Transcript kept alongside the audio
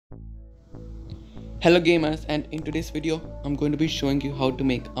Hello gamers, and in today's video I'm going to be showing you how to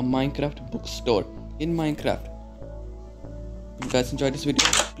make a Minecraft bookstore in Minecraft. If you guys enjoyed this video,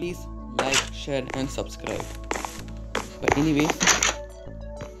 please like, share and subscribe. But anyways,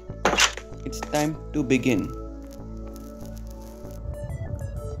 it's time to begin.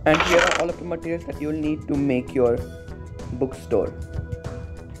 And here are all of the materials that you'll need to make your bookstore.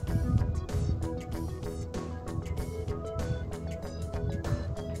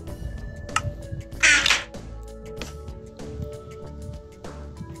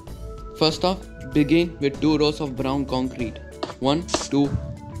 First off, begin with 2 rows of brown concrete. 1, 2.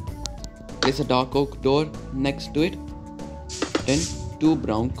 Place a dark oak door next to it. Then 2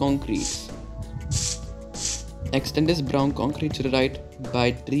 brown concretes. Extend this brown concrete to the right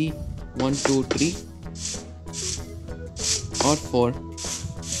by 3, 1, 2, 3 or 4.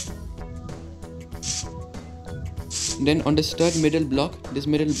 Then on this third middle block,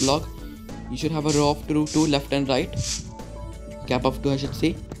 you should have a row of 2 left and right. Gap of 2 I should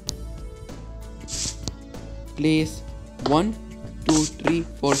say. Place 1, 2, 3,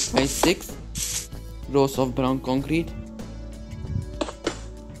 4, 5, 6 rows of brown concrete.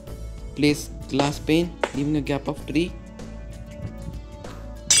 Place glass pane, leaving a gap of 3.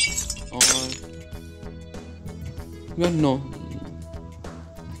 No,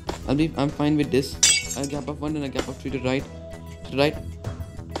 I'm fine with this. A gap of 1 and a gap of 3 to right.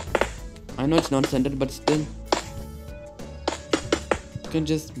 I know it's not centered, but still, you can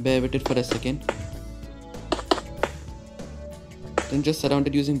just bear with it for a second. Then just surround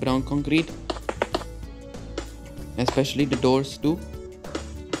it using brown concrete, especially the doors too.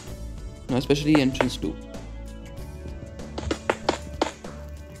 No, especially the entrance too.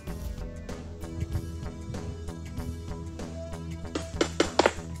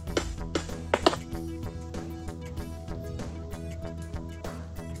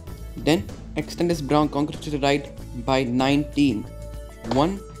 Then extend this brown concrete to the right by 19.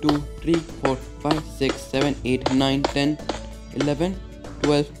 1, 2, 3, 4, 5, 6, 7, 8, 9, 10, 11,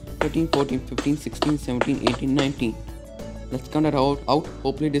 12, 13, 14, 15, 16, 17, 18, 19. Let's count it out.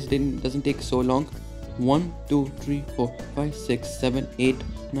 Hopefully this doesn't take so long. 1, 2, 3, 4, 5, 6, 7, 8,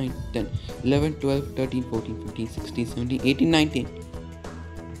 9, 10, 11, 12, 13, 14, 15, 16, 17, 18, 19.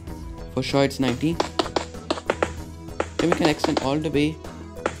 For sure it's 19. Then we can extend all the way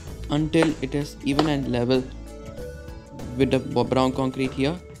until it is even and level with the brown concrete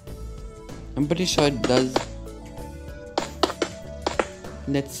here. I'm pretty sure it does.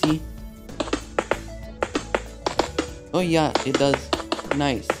 Let's see. Oh yeah, it does.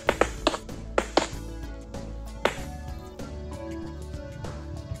 Nice.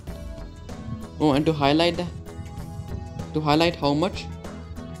 Oh, and to highlight how much,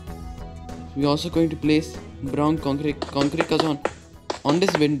 we're also going to place brown concrete because on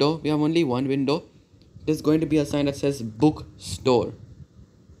this window we have only one window. There's going to be a sign that says bookstore.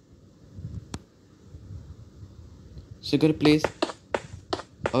 So we're going to place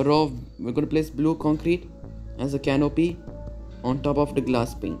a row we're going to place blue concrete as a canopy on top of the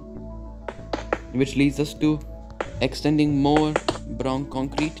glass pane, which leads us to extending more brown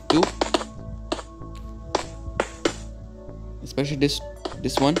concrete too, especially this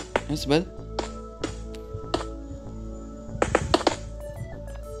one as well.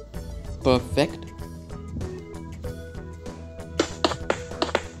 Perfect.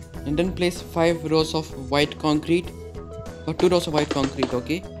 And then place 5 rows of white concrete or 2 rows of white concrete.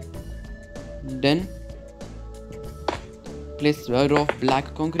 Okay, then place a row of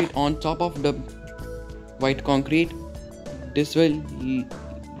black concrete on top of the white concrete. This will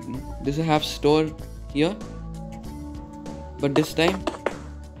have store here, but this time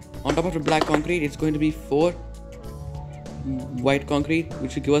on top of the black concrete it's going to be 4 white concrete,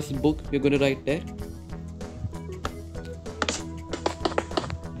 which will give us a book. We're going to write there,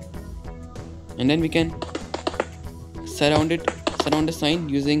 and then we can surround the sign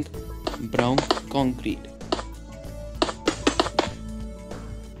using brown concrete.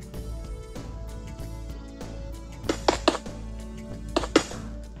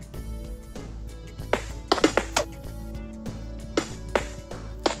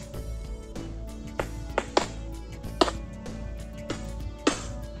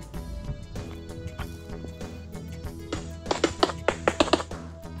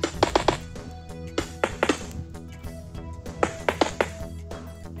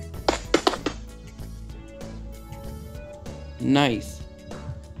 Nice.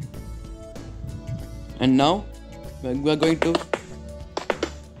 And now we are going to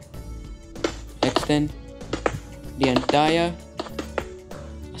extend the entire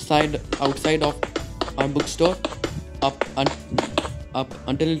outside of our bookstore up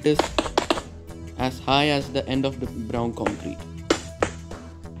until it is as high as the end of the brown concrete.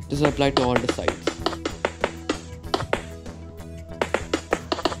 This is applied to all the sides.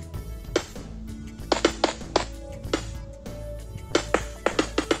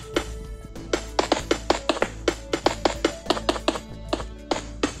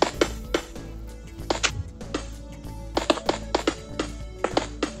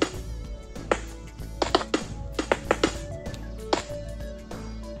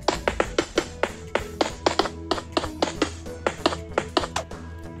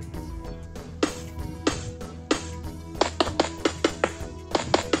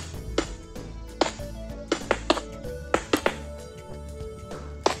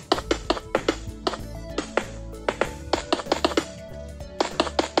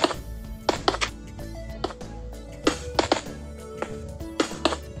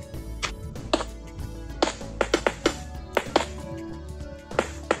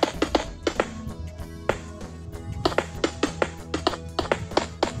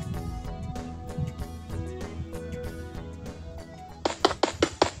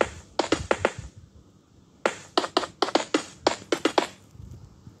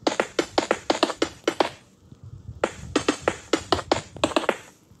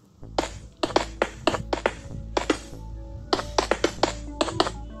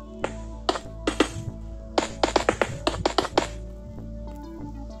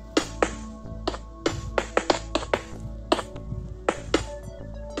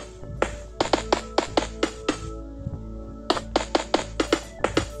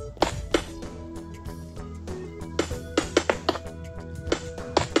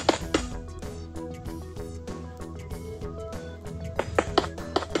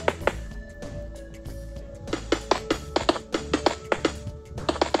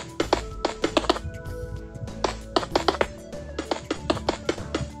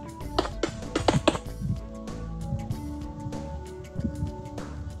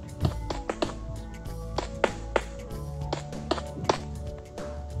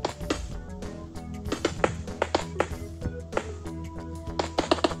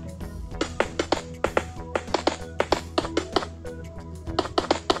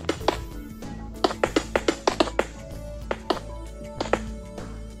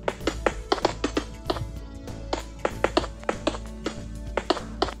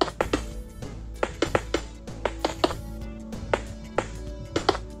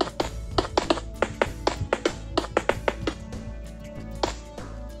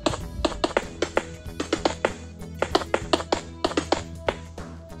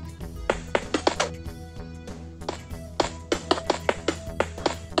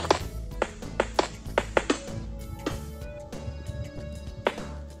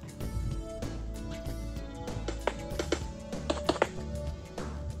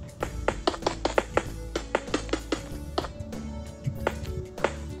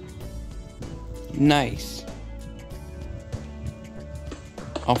 Nice.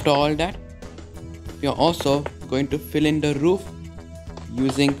 After all that, we are also going to fill in the roof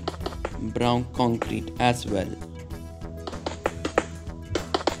using brown concrete as well.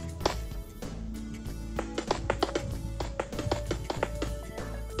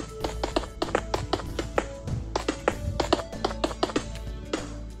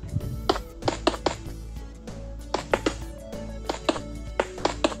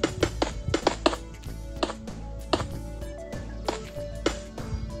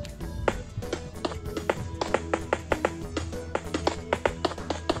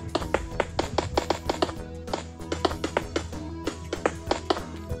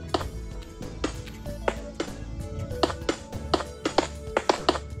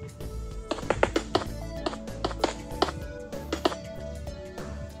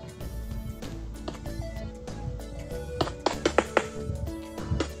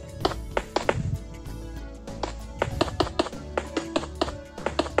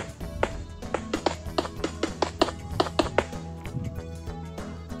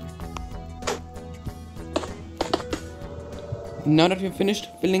 Now that we've finished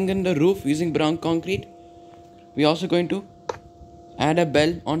filling in the roof using brown concrete, we're also going to add a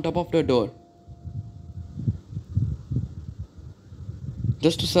bell on top of the door.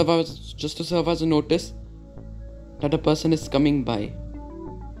 Just to serve as a notice that a person is coming by.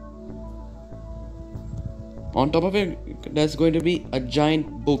 On top of it, there's going to be a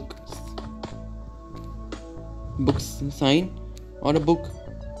giant book sign, or a book,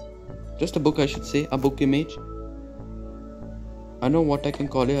 just a book I should say, a book image. I don't know what I can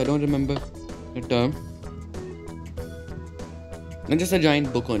call it, I don't remember the term. And just a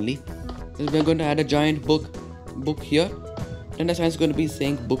giant book only. We're going to add a giant book here, and the sign is going to be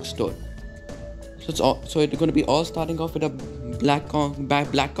saying bookstore. So it's going to be all starting off with a black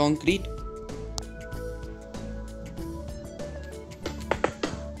concrete.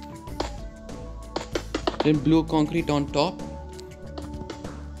 Then blue concrete on top.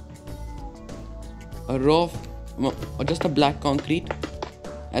 A row of or just a black concrete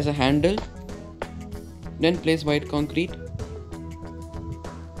as a handle. Then place white concrete.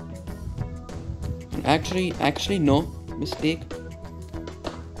 Actually no, mistake.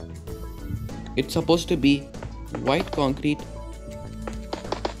 It's supposed to be white concrete.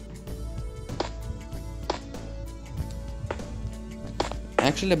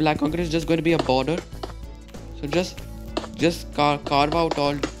 Actually the black concrete is just going to be a border. So just carve out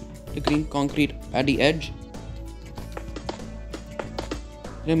all the green concrete at the edge.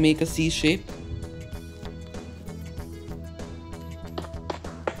 Then make a C shape.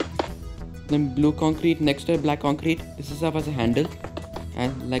 Then blue concrete next to the black concrete. This is up as a handle,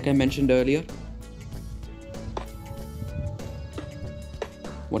 and like I mentioned earlier.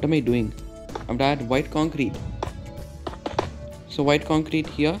 What am I doing? I'm gonna add white concrete. So white concrete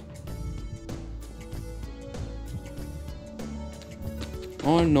here.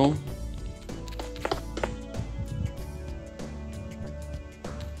 Oh no.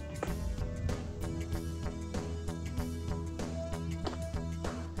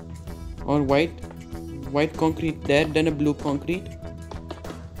 Or white concrete there, then a blue concrete,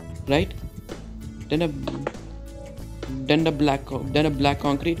 right? Then a black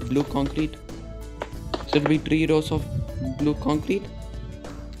concrete, blue concrete. So it'll be 3 rows of blue concrete.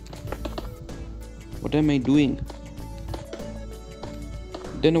 What am I doing?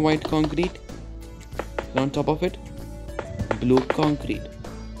 Then a white concrete, and on top of it, blue concrete.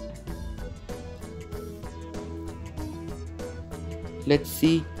 Let's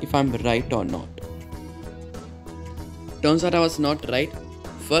see if I'm right or not. Turns out I was not right.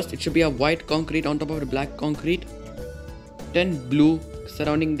 First, it should be a white concrete on top of the black concrete. Then blue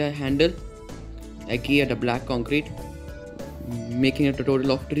surrounding the handle, aka the black concrete, making it a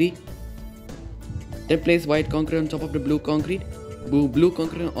total of 3. Then place white concrete on top of the blue concrete. Blue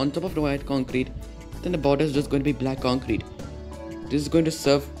concrete on top of the white concrete. Then the border is just going to be black concrete. This is going to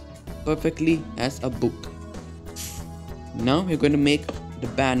serve perfectly as a book. Now we're going to make the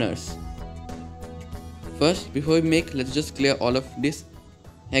banners. First, before we make, let's just clear all of this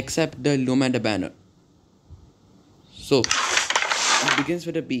except the loom and the banner. So it begins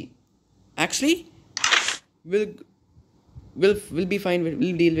with a B. Actually, we'll be fine.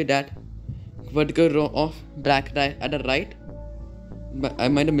 We'll deal with that. Vertical row of black dye at the right, but I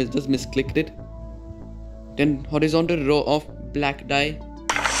might have just misclicked it. Then horizontal row of black dye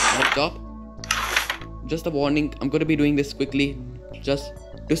at the top. Just a warning, I'm going to be doing this quickly just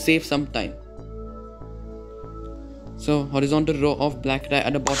to save some time. So horizontal row of black dye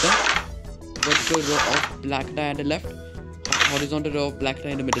at the bottom, vertical row of black dye at the left, horizontal row of black dye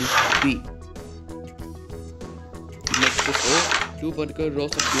in the middle, B. Next is O, 2 vertical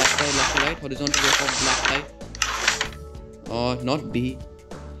rows of black dye left and right, horizontal rows of black dye, or not B,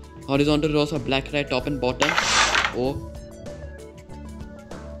 horizontal rows of black dye top and bottom, O.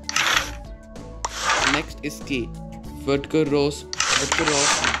 Next is K, vertical row of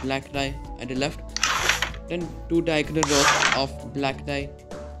black dye at the left, then 2 diagonal rows of black dye,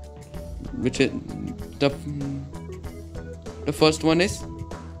 which is the first one is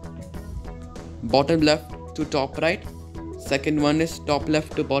bottom left to top right, second one is top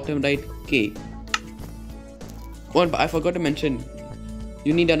left to bottom right, K. Oh, I forgot to mention,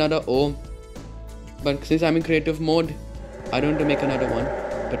 you need another O, but since I'm in creative mode, I don't want to make another one.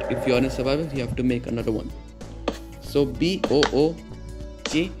 But if you're in survival, you have to make another one. So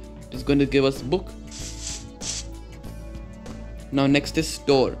B-O-O-K is going to give us book. Now next is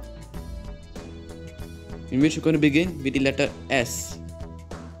store, in which we're going to begin with the letter S.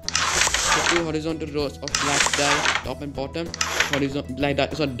 So 2 horizontal rows of black dye top and bottom,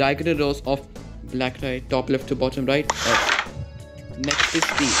 diagonal rows of black dye top left to bottom right, S. Next is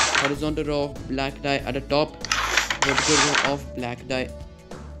T, horizontal row of black dye at the top, vertical row of black dye.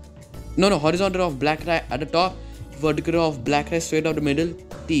 No, horizontal row of black dye at the top, vertical row of black dye straight out the middle,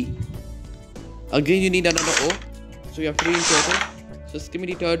 T. Again, you need another O, so you have 3 in total. So skip me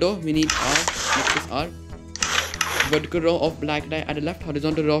the third O, we need R, next is R. Vertical row of black dye at the left,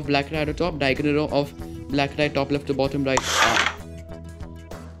 horizontal row of black dye at the top, diagonal row of black dye top left to bottom right, R.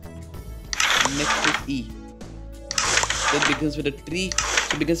 Next is E. That begins with a 3.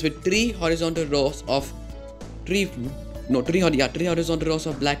 So it begins with 3 horizontal rows of 3 horizontal rows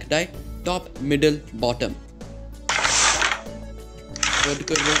of black dye, top, middle, bottom.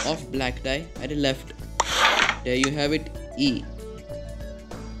 Vertical row of black dye at the left. There you have it, E.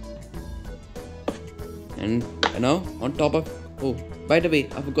 And now on top of, oh, by the way,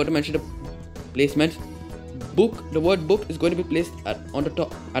 I forgot to mention the placements. Book, the word book is going to be placed at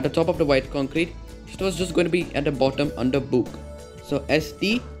the top of the white concrete. It was just going to be at the bottom under book. So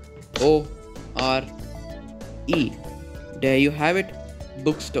STORE. There you have it,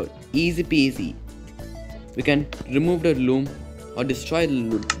 bookstore. Easy peasy. We can remove the loom or destroy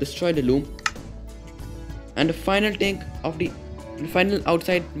the loom. And the final thing of the final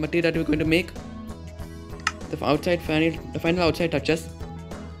outside material that we're going to make, the final outside touches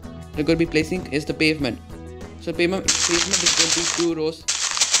we're going to be placing is the pavement. So pavement is going to be 2 rows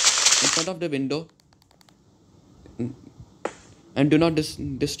in front of the window. And do not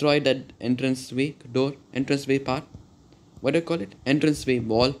destroy that entranceway part. What do you call it? Entranceway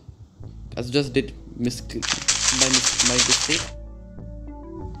wall. As just did by mistake.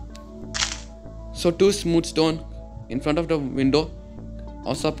 So 2 smooth stone in front of the window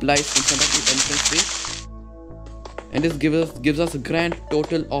also applies in front of the entranceway. And this gives us a grand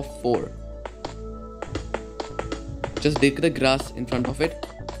total of 4. Just dig the grass in front of it.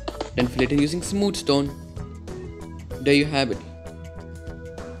 Then fill it in using smooth stone. There you have it.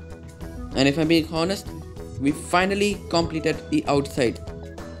 And if I'm being honest, we finally completed the outside.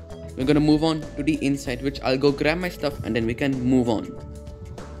 We're gonna move on to the inside, which I'll go grab my stuff and then we can move on.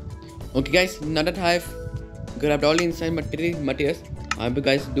 Okay guys, now that I've grabbed all the inside materials, I hope you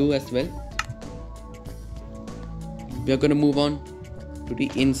guys do as well. We are gonna move on to the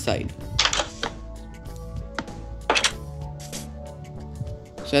inside.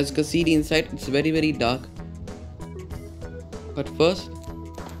 So as you can see the inside, it's very dark. But first,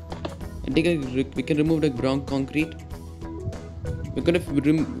 we can remove the brown concrete. We're gonna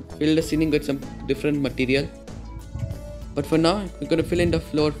fill the ceiling with some different material. But for now, we're gonna fill in the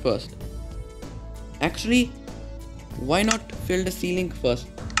floor first. Actually, why not fill the ceiling first?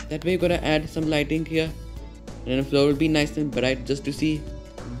 That way you're gonna add some lighting here. And the floor will be nice and bright just to see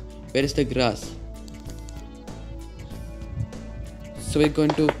where is the grass. So we're going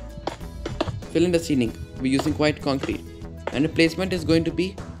to fill in the ceiling. We're using white concrete. And the placement is going to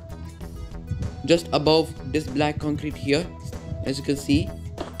be just above this black concrete here. As you can see,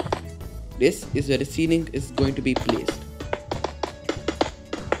 this is where the ceiling is going to be placed.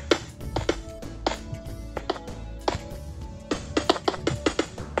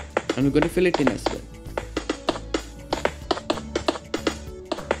 And we're going to fill it in as well.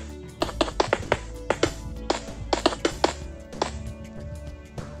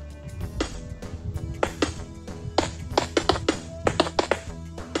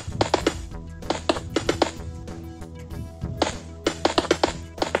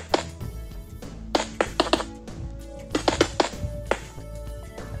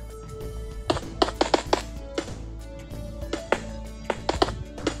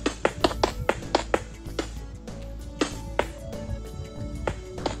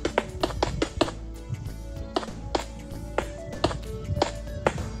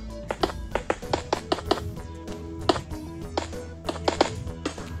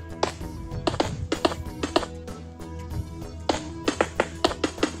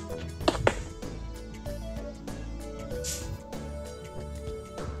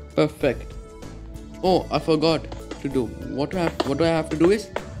 Perfect. Oh, I forgot to do. What do I have to do is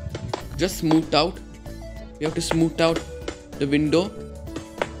just smooth out. You have to smooth out the window.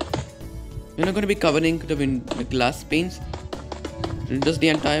 We're not going to be covering the glass panes. It's just the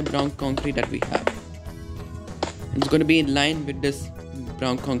entire brown concrete that we have. It's going to be in line with this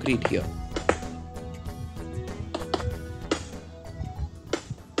brown concrete here.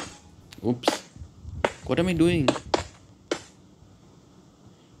 Oops. What am I doing?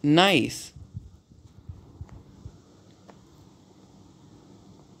 Nice.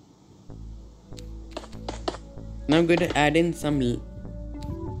 Now I'm going to add in some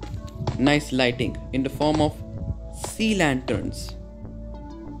nice lighting in the form of sea lanterns.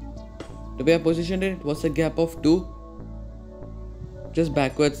 The way I positioned it was a gap of 2, just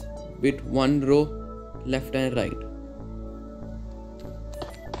backwards with 1 row left and right.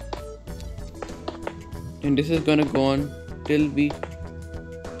 And this is gonna go on till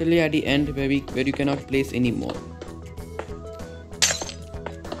at the end where you cannot place any more.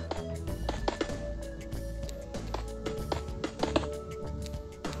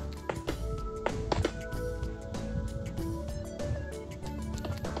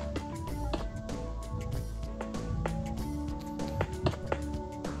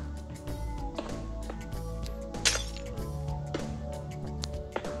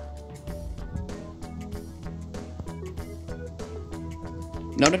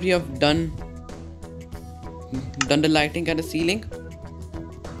 Now that we have done the lighting and the ceiling,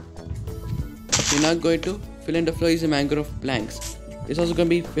 We're now going to fill in the floor using mangrove planks. It's also going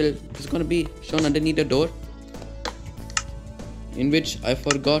to be filled. It's going to be shown underneath the door, in which I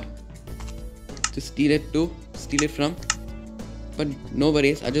forgot to steal it from. But no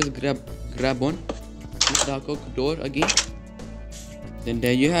worries. I just grab one. This dark oak door again. Then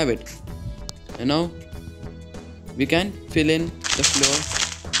there you have it. And now we can fill in the floor,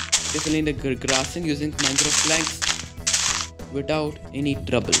 fill in the grassing using mangrove planks without any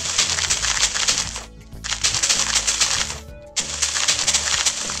trouble.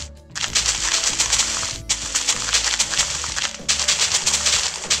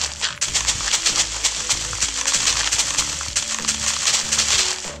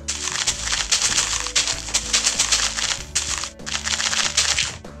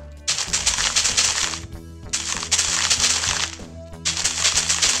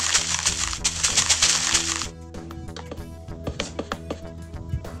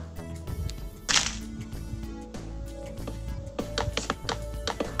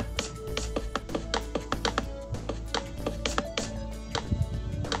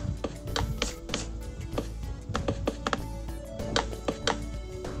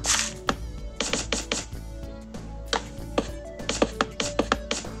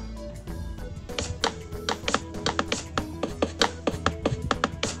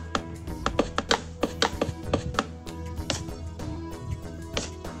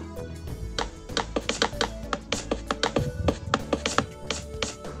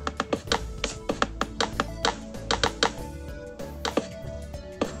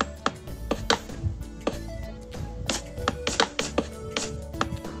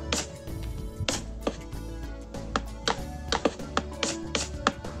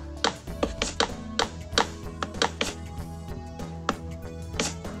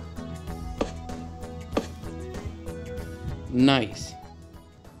 Nice.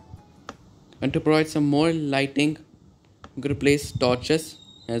 And to provide some more lighting, I'm going to place torches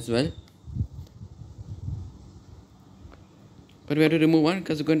as well. But we have to remove one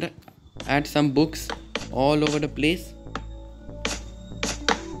because we're going to add some books all over the place.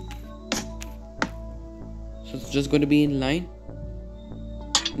 So it's just going to be in line.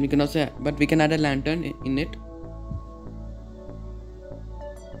 And we can also, but we can add a lantern in it.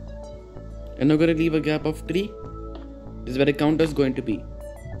 And we're going to leave a gap of 3. This is where the counter is going to be.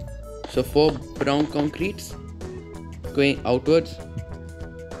 So 4 brown concretes going outwards,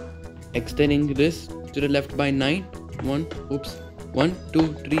 extending this to the left by 9. 1,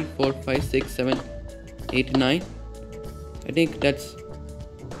 2, 3, 4, 5, 6, 7, 8, 9. I think that's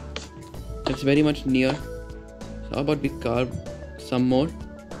very much near. So how about we carve some out.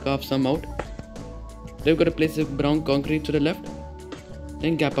 Then we've got to place a brown concrete to the left,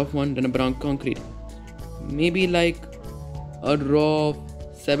 then gap of 1, then a brown concrete. Maybe like a row of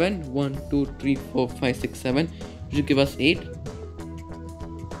 7. 1, 2, 3, 4, 5, 6, 7, which will give us 8.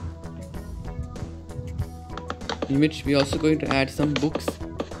 In which we are also going to add some books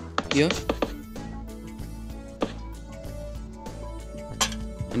here.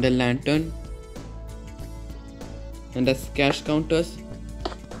 And a lantern. And as cash counters,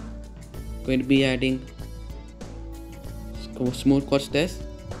 going to be adding smooth quartz stairs.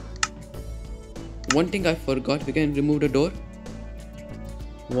 One thing I forgot, we can remove the door,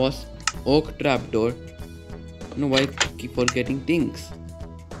 was oak trap door. I don't know why I keep forgetting things.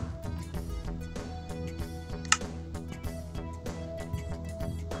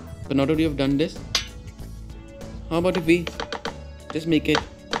 But now that we have done this, how about if we just make it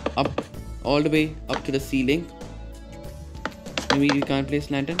up all the way up to the ceiling? Maybe we can't place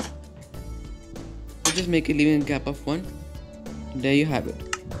lantern. We'll just make it leaving a gap of 1. There you have it.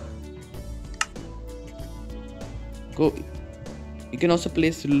 Go. You can also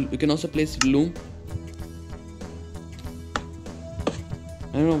place loom.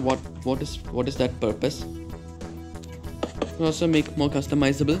 I don't know what is that purpose. You can also make more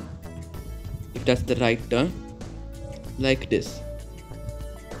customizable if that's the right term, like this.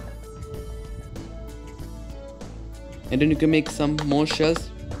 And then you can make some more shelves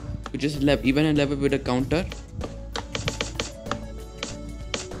which is even and level with a counter.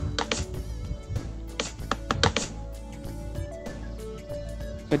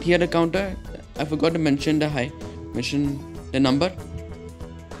 But here the counter, I forgot to mention the number.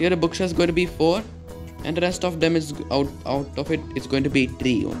 Here the bookshelf is going to be 4, and the rest of them is out of it. It's going to be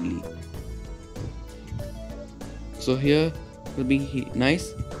 3 only. So here will be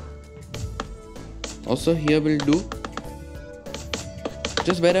nice. Also here will do.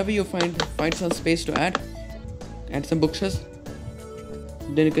 Just wherever you find some space to add some bookshelves,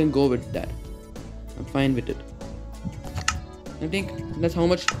 then you can go with that. I'm fine with it. I think that's how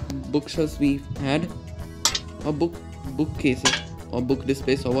much bookshelves we had, or bookcases, or book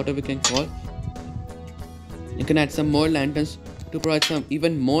displays, or whatever we can call. You can add some more lanterns to provide some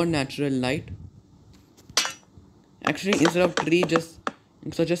even more natural light. Actually, instead of tree, just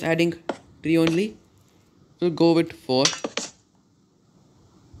adding tree only, we'll go with 4.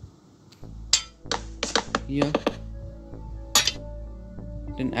 Here.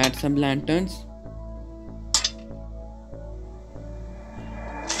 Then add some lanterns.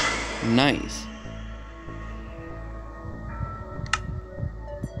 Nice.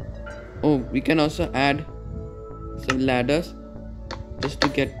 Oh, we can also add some ladders just to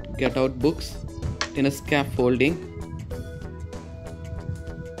get out books in a scaffolding.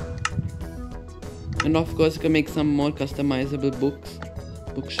 And of course, you can make some more customizable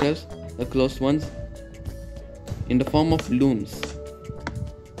bookshelves, the closed ones, in the form of looms.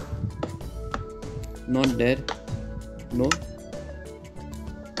 Not there. No.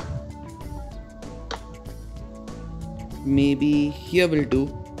 Maybe here will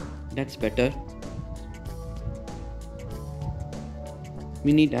do. That's better.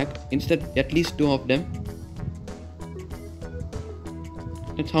 We need instead at least 2 of them.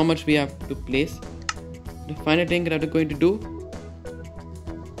 That's how much we have to place. The final thing that we're going to do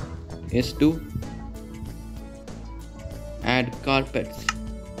is to add carpets.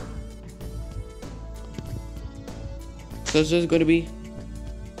 So it's just going to be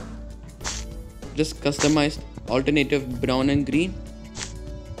just customized alternative brown and green.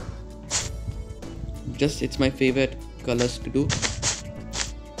 It's my favorite colors to do.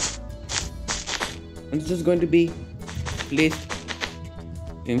 And it's just going to be placed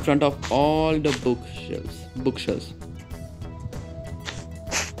in front of all the bookshelves.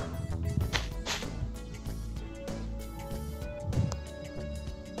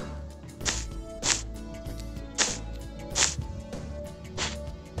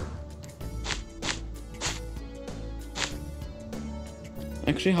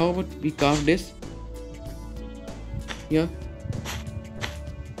 Actually, how about we carve this here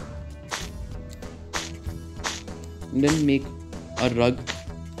and then make a rug,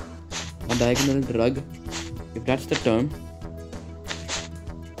 a diagonal rug, if that's the term.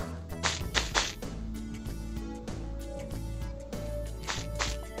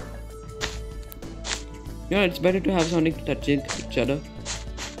 Yeah, it's better to have something touching each other.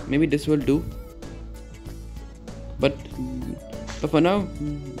 Maybe this will do. But for now,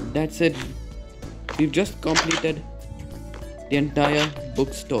 that's it. We've just completed the entire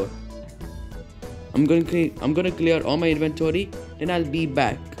bookstore. I'm gonna clear all my inventory, then I'll be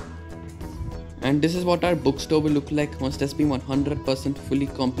back. And this is what our bookstore will look like once that's been 100% fully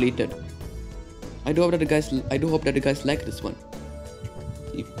completed. I do hope that the guys like this one.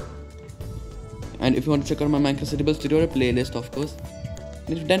 And if you want to check out my Minecraft Edibles tutorial playlist, of course,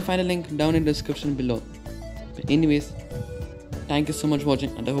 then find a link down in the description below. But anyways, thank you so much for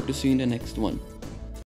watching, and I hope to see you in the next one.